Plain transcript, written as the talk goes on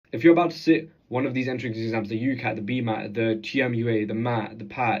If you're about to sit one of these entrance exams, the UCAT, the BMAT, the TMUA, the MAT, the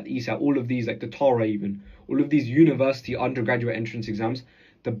PAT, the ESAT, all of these, like the TORA even, all of these university undergraduate entrance exams,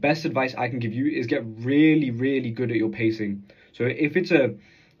 the best advice I can give you is get really, really good at your pacing. So if it's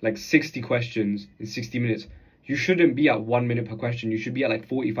like 60 questions in 60 minutes, you shouldn't be at 1 minute per question. You should be at like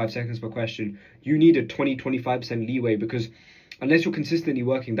 45 seconds per question. You need a 20-25% leeway, because unless you're consistently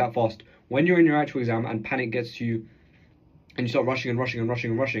working that fast, when you're in your actual exam and panic gets to you and you start rushing and rushing and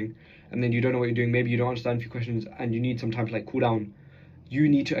rushing and rushing, and then you don't know what you're doing, maybe you don't understand a few questions and you need some time to like cool down, you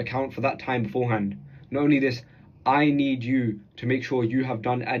need to account for that time beforehand. Not only this, I need you to make sure you have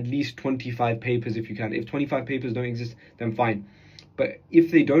done at least 25 papers if you can. If 25 papers don't exist, then fine. But if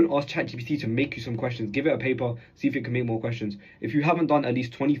they don't, ask ChatGPT to make you some questions. Give it a paper, see if it can make more questions. If you haven't done at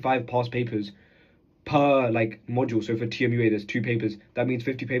least 25 past papers per like module, so for TMUA there's 2 papers, that means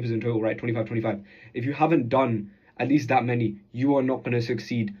 50 papers in total, right? 25. If you haven't done at least that many, you are not going to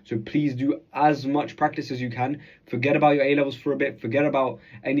succeed. So please do as much practice as you can. Forget about your A-levels for a bit, forget about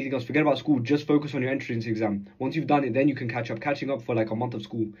anything else, forget about school, just focus on your entrance exam. Once you've done it, then you can catch up. Catching up for like a month of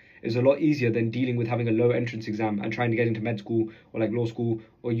school is a lot easier than dealing with having a low entrance exam and trying to get into med school or like law school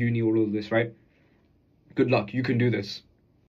or uni or all of this, right? Good luck, you can do this.